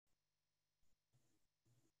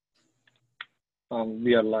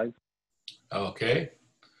We are live. Okay.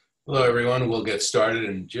 Hello, everyone. We'll get started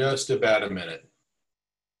in just about a minute.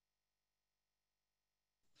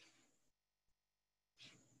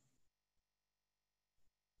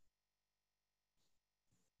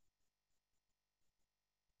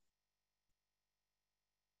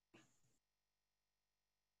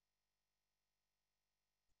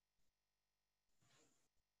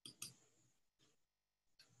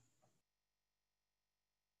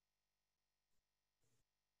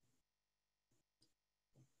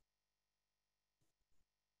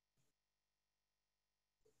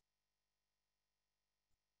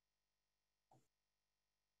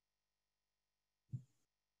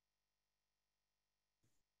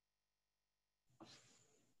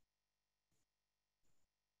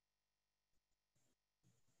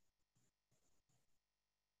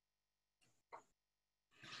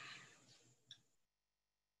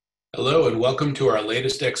 Hello, and welcome to our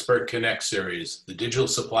latest Expert Connect series, the Digital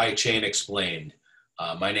Supply Chain Explained.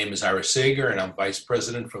 My name is Ira Sager, and I'm Vice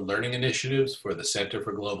President for Learning Initiatives for the Center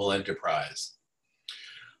for Global Enterprise.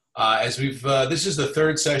 This is the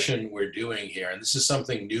third session we're doing here, and this is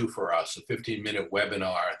something new for us, a 15-minute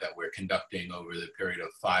webinar that we're conducting over the period of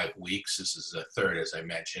 5 weeks. This is the third, as I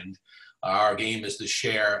mentioned. Our aim is to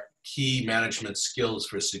share key management skills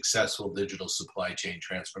for successful digital supply chain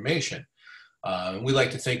transformation. We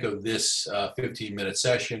like to think of this 15-minute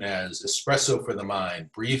session as espresso for the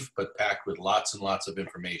mind, brief but packed with lots and lots of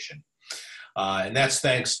information. And that's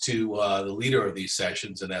thanks to the leader of these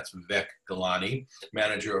sessions, and that's Vivek Galani,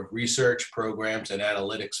 Manager of Research, Programs, and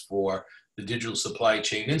Analytics for the Digital Supply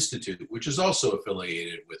Chain Institute, which is also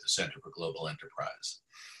affiliated with the Center for Global Enterprise.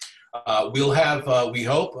 We'll have, we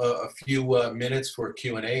hope, a few minutes for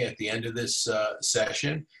Q&A at the end of this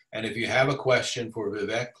session. And if you have a question for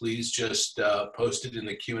Vivek, please just post it in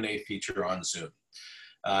the Q&A feature on Zoom.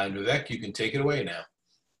 And Vivek, you can take it away now.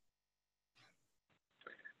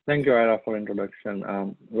 Thank you, Ira, for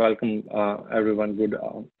introduction. Welcome, everyone.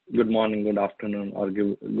 Good morning, good afternoon, or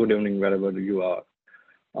good evening, wherever you are.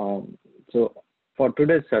 So for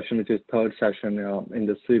today's session, which is third session in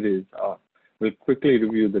the series, we'll quickly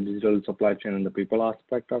review the digital supply chain and the people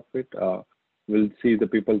aspect of it. We'll see the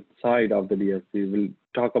people side of the DSC. We'll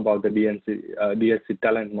talk about the DSC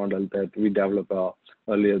talent model that we developed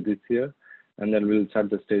earlier this year, and then we'll set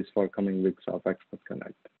the stage for coming weeks of Expert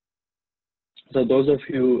Connect. So those of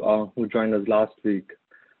you who joined us last week,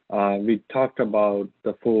 we talked about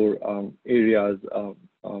the 4 areas of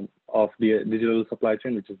the digital supply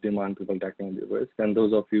chain, which is demand, people, technology, risk. And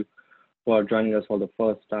those of you who are joining us for the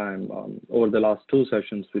first time, over the last 2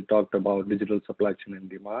 sessions, we talked about digital supply chain and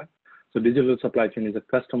demand. So digital supply chain is a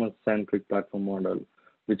customer-centric platform model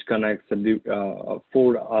which connects the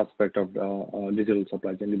 4 aspects of digital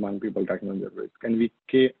supply chain: demand, people, technology, risk. And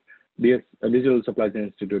the Digital Supply Chain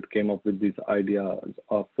Institute came up with these ideas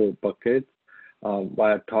of 4 buckets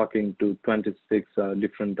by talking to 26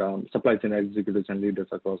 different supply chain executives and leaders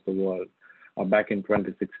across the world back in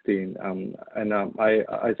 2016.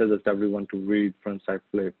 I suggest everyone to read frontside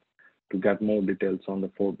flip to get more details on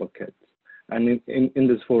the 4 buckets. And in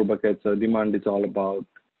these 4 buckets, demand is all about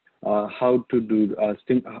how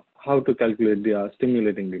to calculate the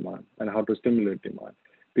stimulating demand and how to stimulate demand.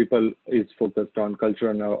 People is focused on culture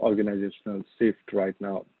and organizational shift right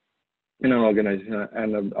now in our organization,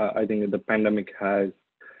 and I think the pandemic has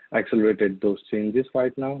accelerated those changes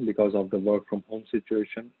right now because of the work from home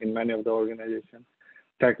situation in many of the organizations.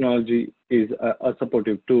 Technology is a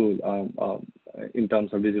supportive tool in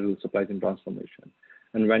terms of digital supply chain transformation.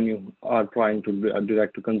 And when you are trying to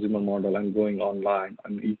direct to consumer model and going online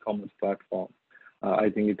on e-commerce platform, I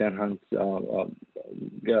think it enhance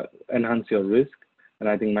your risk, and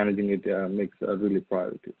I think managing it makes a really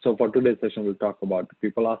priority. So for today's session, we'll talk about the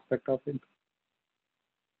people aspect of it.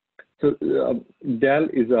 So Dell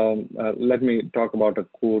is, let me talk about a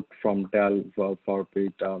quote from Dell for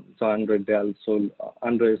it. So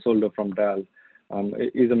Andre Solder from Dell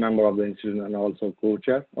is a member of the Institute and also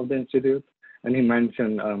co-chair of the Institute. And he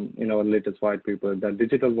mentioned in our latest white paper that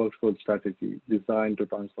digital workforce strategy designed to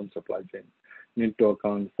transform supply chain need to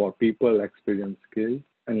account for people, experience, skills,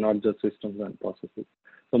 and not just systems and processes.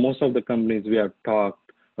 So most of the companies we are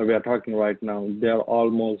talking right now, their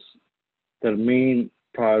main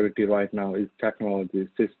priority right now is technology,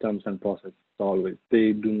 systems, and processes always.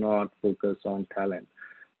 They do not focus on talent.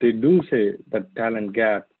 They do say that talent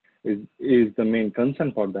gap is the main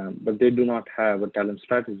concern for them, but they do not have a talent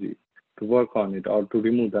strategy to work on it or to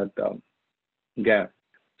remove that gap.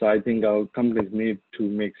 So I think our companies need to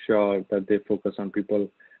make sure that they focus on people,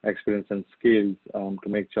 experience, and skills to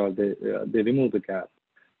make sure they remove the gap.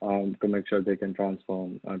 to make sure they can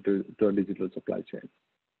transform to a digital supply chain.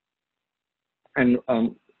 And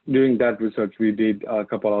during that research, we did a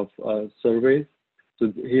couple of surveys.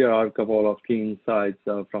 So here are a couple of key insights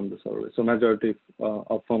from the survey. So majority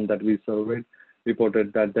of firms that we surveyed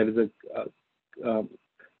reported that there is a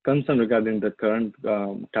concern regarding the current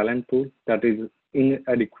talent pool that is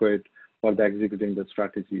inadequate for the executing the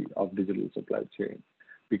strategy of digital supply chain,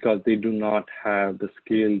 because they do not have the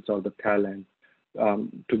skills or the talent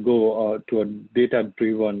to go to a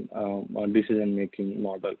data-driven decision-making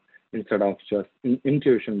model instead of just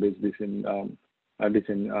intuition-based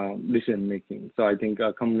decision-making. So I think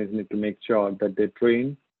companies need to make sure that they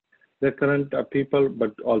train their current people,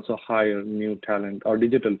 but also hire new talent or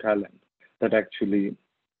digital talent that actually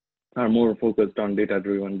are more focused on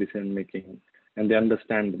data-driven decision-making, and they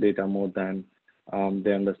understand the data more than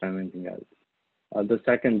they understand anything else. The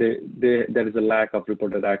second, there is a lack of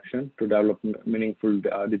reported action to develop meaningful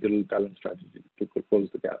digital talent strategy to close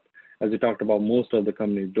the gap. As we talked about, most of the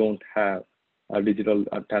companies don't have a digital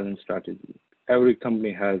talent strategy. Every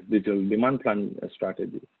company has digital demand plan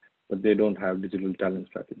strategy, but they don't have digital talent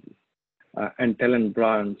strategy. And talent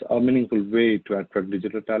brands, a meaningful way to attract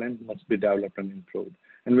digital talent must be developed and improved.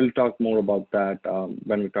 And we'll talk more about that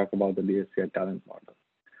when we talk about the DSC talent model.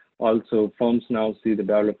 Also, firms now see the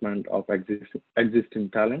development of existing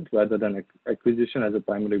talent rather than acquisition as a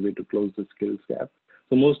primary way to close the skills gap.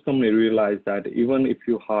 So most companies realize that even if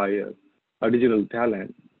you hire a digital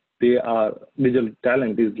talent, digital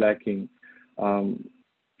talent is lacking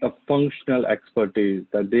a functional expertise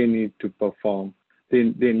that they need to perform. They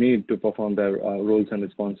need to perform their roles and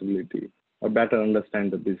responsibility or better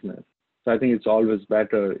understand the business. So I think it's always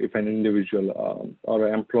better if an individual or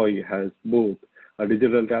an employee has both a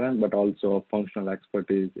digital talent, but also a functional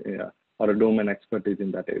expertise or a domain expertise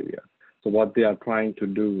in that area. So what they are trying to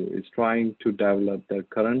do is trying to develop their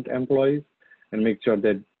current employees and make sure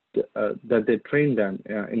that they train them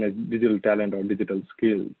in a digital talent or digital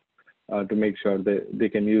skills to make sure that they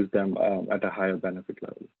can use them at a higher benefit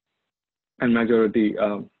level. And majority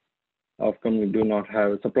of companies do not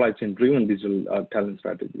have a supply chain driven digital talent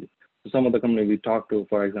strategy. So some of the companies we talked to,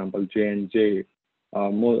 for example, J&J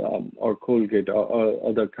or Colgate or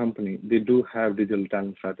other company, they do have digital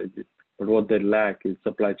talent strategies, but what they lack is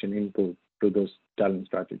supply chain input to those talent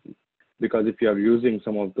strategies. Because if you are using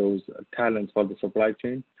some of those talents for the supply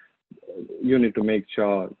chain, you need to make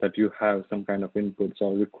sure that you have some kind of inputs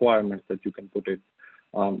or requirements that you can put it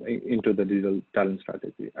into the digital talent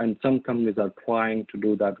strategy. And some companies are trying to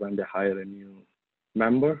do that when they hire a new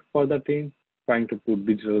member for the team, trying to put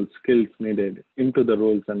digital skills needed into the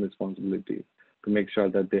roles and responsibilities to make sure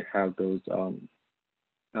that they have those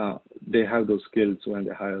skills when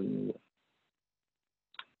they hire a new one.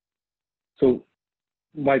 So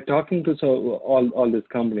by talking to all this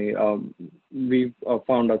company, we've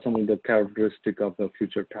found out some of the characteristics of the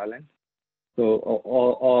future talent. So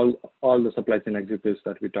all the supply chain executives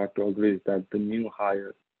that we talked to agree that the new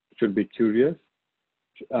hire should be curious,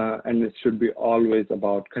 and it should be always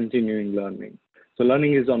about continuing learning. So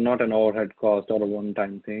learning is not an overhead cost or a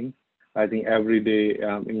one-time thing. I think every day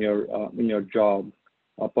in your job,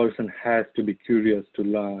 a person has to be curious to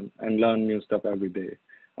learn and learn new stuff every day.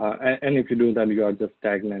 And if you do that, you are just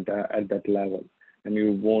stagnant at that level, and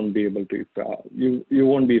you won't be able to you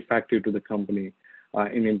won't be effective to the company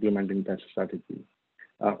in implementing that strategy.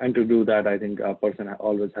 And to do that, I think a person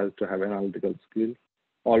always has to have analytical skills,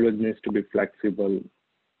 always needs to be flexible,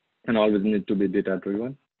 and always needs to be data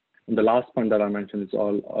driven. And the last point that I mentioned is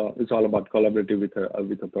all about collaborative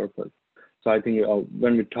with a purpose. So I think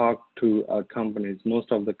when we talk to companies,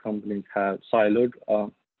 most of the companies have siloed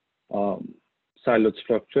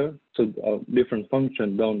structure, so different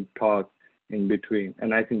functions don't talk in between.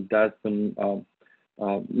 And I think that's the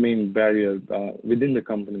main barrier within the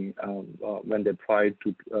company when they try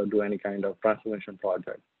to do any kind of transformation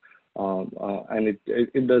project. And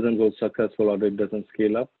it doesn't go successful or it doesn't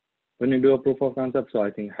scale up when you do a proof of concept. So I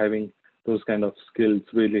think having those kind of skills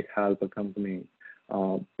really help a company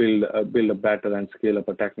build a better and scale up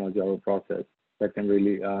a technology or a process that can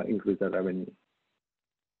really increase their revenue.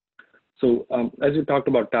 So as we talked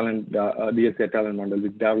about talent, DSC talent model, we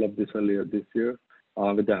developed this earlier this year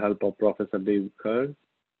with the help of Professor Dave Kerr.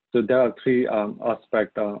 So there are three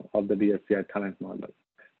aspects of the DSC talent model.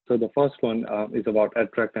 So the first one is about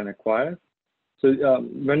attract and acquire. So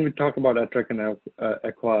when we talk about attract and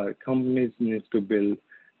acquire, companies need to build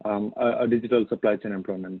a digital supply chain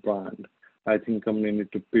employment brand. I think companies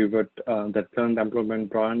need to pivot that current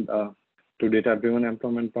employment brand to data-driven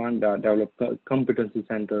employment brand, develop competency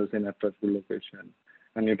centers in attractive location,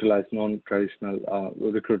 and utilize non-traditional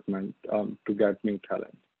recruitment to get new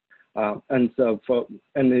talent. And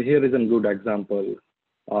here is a good example.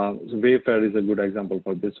 So Wayfair is a good example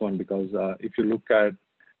for this one because if you look at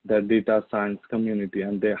the data science community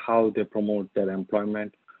and how they promote their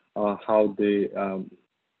employment, how they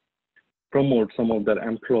promote some of their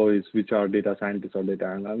employees, which are data scientists or data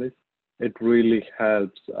analysts, it really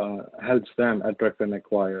helps them attract and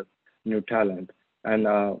acquire new talent. And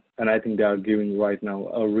I think they are giving right now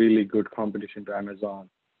a really good competition to Amazon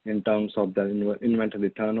in terms of their inventory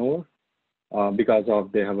turnover, because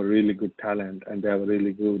of they have a really good talent and they have a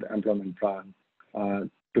really good employment plan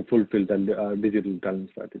to fulfill the digital talent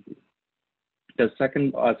strategy. The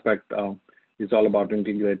second aspect is all about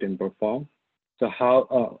integrate and perform. So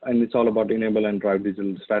and it's all about enable and drive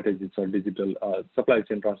digital strategies or digital supply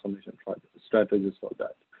chain transformation strategies for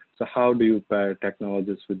that. So how do you pair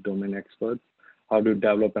technologists with domain experts? How do you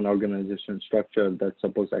develop an organization structure that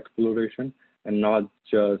supports exploration and not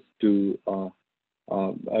just do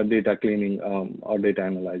data cleaning or data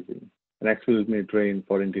analyzing, and explicitly train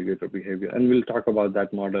for integrator behavior. And we'll talk about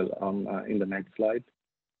that model in the next slide.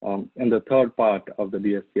 And the third part of the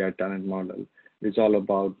DSCI talent model is all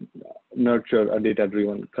about nurture a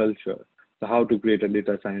data-driven culture. So how to create a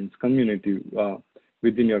data science community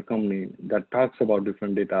within your company that talks about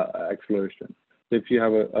different data exploration. So if you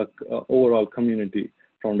have a overall community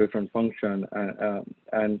from different function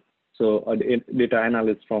and so a data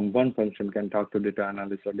analyst from one function can talk to data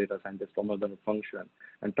analyst or data scientist from another function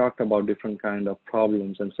and talk about different kind of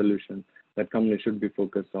problems and solutions that companies should be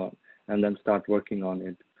focused on, and then start working on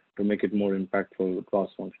it to make it more impactful,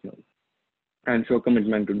 cross-functional, and show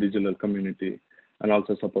commitment to digital community, and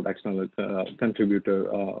also support external contributor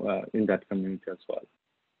in that community as well.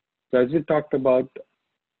 So as we talked about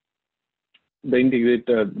the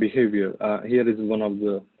integrated behavior, here is one of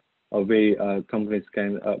the way companies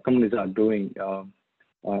are doing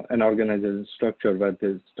an organization structure where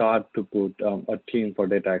they start to put a team for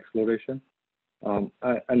data exploration.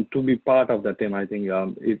 And to be part of the team, I think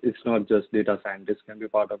it's not just data scientists can be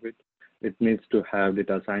part of it. It needs to have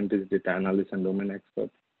data scientists, data analysts, and domain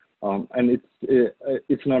experts. And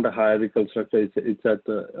it's not a hierarchical structure.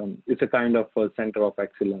 It's a kind of a center of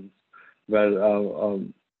excellence where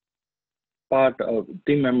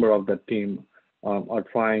team member of the team are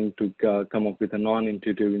trying to come up with a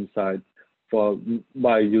non-intuitive insight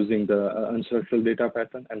by using the unstructured data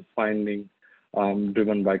pattern and finding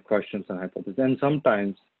driven by questions and hypotheses. And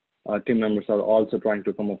sometimes team members are also trying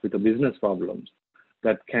to come up with a business problems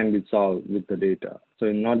that can be solved with the data.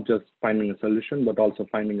 So not just finding a solution, but also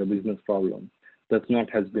finding a business problem that's not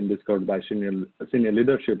has been discovered by senior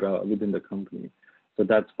leadership within the company. So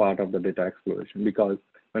that's part of the data exploration, because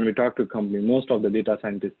when we talk to a company, most of the data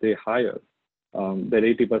scientists they hire, their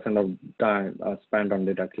 80% of time spent on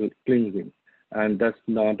data cleansing. And that's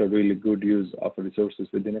not a really good use of resources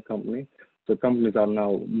within a company. So companies are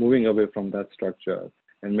now moving away from that structure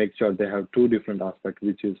and make sure they have two different aspects,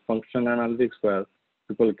 which is functional analytics, where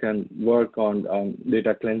people can work on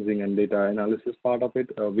data cleansing and data analysis part of it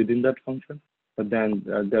within that function. But then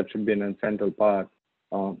there should be an central part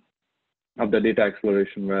of the data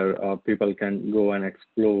exploration where people can go and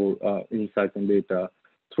explore insights and data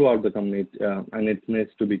throughout the company, and it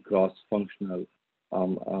needs to be cross-functional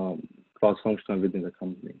within the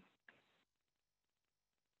company.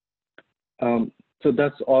 So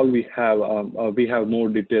that's all we have. We have more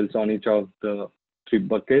details on each of the three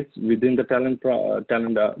buckets within the talent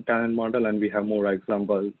model, and we have more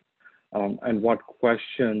examples and what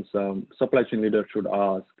questions supply chain leaders should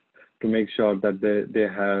ask to make sure that they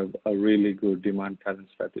have a really good demand talent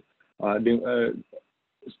strategy.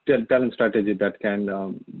 Talent strategy that can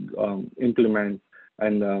implement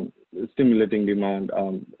and stimulating demand,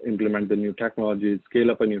 implement the new technologies,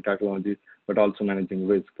 scale up a new technology, but also managing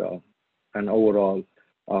risk. And overall,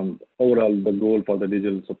 the goal for the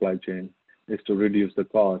digital supply chain is to reduce the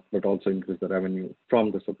cost, but also increase the revenue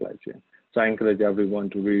from the supply chain. So I encourage everyone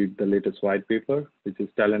to read the latest white paper, which is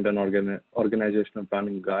Talent and Organizational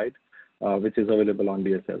Planning Guide, which is available on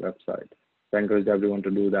DSA website. So I encourage everyone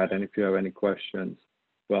to do that. And if you have any questions,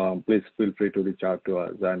 please feel free to reach out to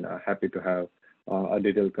us, and happy to have a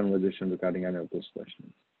detailed conversation regarding any of those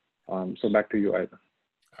questions. So back to you, Ida.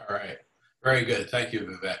 All right. Very good. Thank you,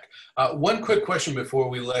 Vivek. One quick question before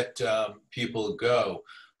we let people go.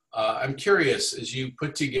 I'm curious, as you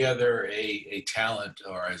put together a talent,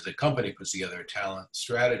 or as a company puts together a talent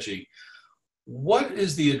strategy, what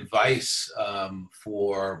is the advice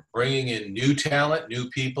for bringing in new talent, new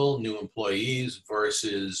people, new employees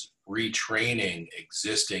versus retraining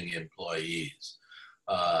existing employees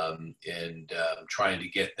and trying to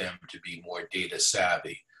get them to be more data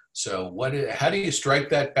savvy? So how do you strike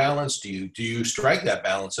that balance? Do you strike that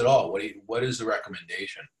balance at all? What is the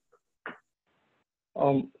recommendation?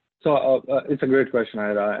 It's a great question,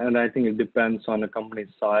 Ira, and I think it depends on the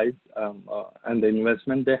company's size and the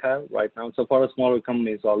investment they have right now. So for a smaller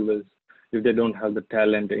company, it's always, if they don't have the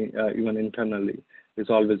talent even internally, it's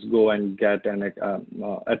always go and get and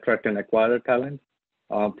attract and acquire talent.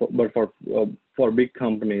 But for big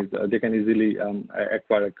companies, they can easily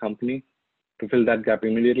acquire a company to fill that gap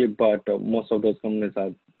immediately. But most of those companies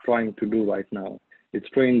are trying to do right now is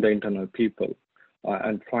train the internal people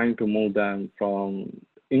and trying to move them from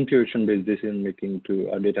intuition-based decision making to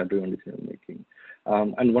data-driven decision making.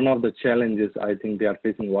 And one of the challenges I think they are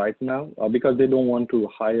facing right now, because they don't want to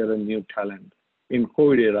hire a new talent in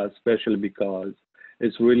COVID era, especially because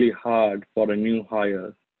it's really hard for a new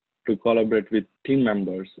hire to collaborate with team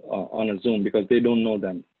members on a Zoom because they don't know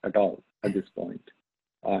them at all at this point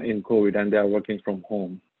in COVID, and they are working from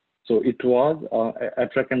home. So it was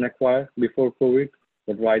attract and acquire before COVID,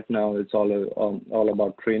 but right now it's all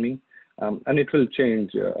about training. And it will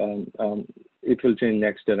change. It will change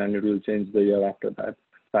next year, and it will change the year after that.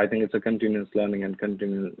 So I think it's a continuous learning and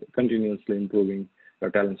continuously improving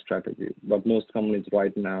your talent strategy. But most companies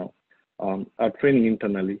right now are training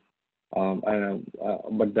internally,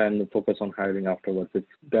 but then focus on hiring afterwards. If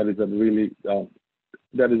there is a really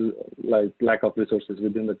there is like lack of resources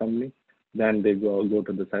within the company, then they go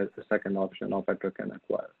to the second option of attract and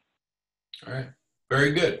acquire. All right,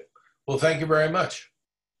 very good. Well, thank you very much.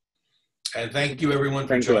 And thank you, everyone,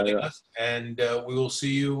 for joining us. And we will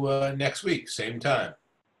see you next week, same time.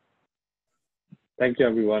 Thank you,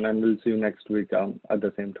 everyone. And we'll see you next week at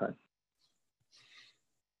the same time.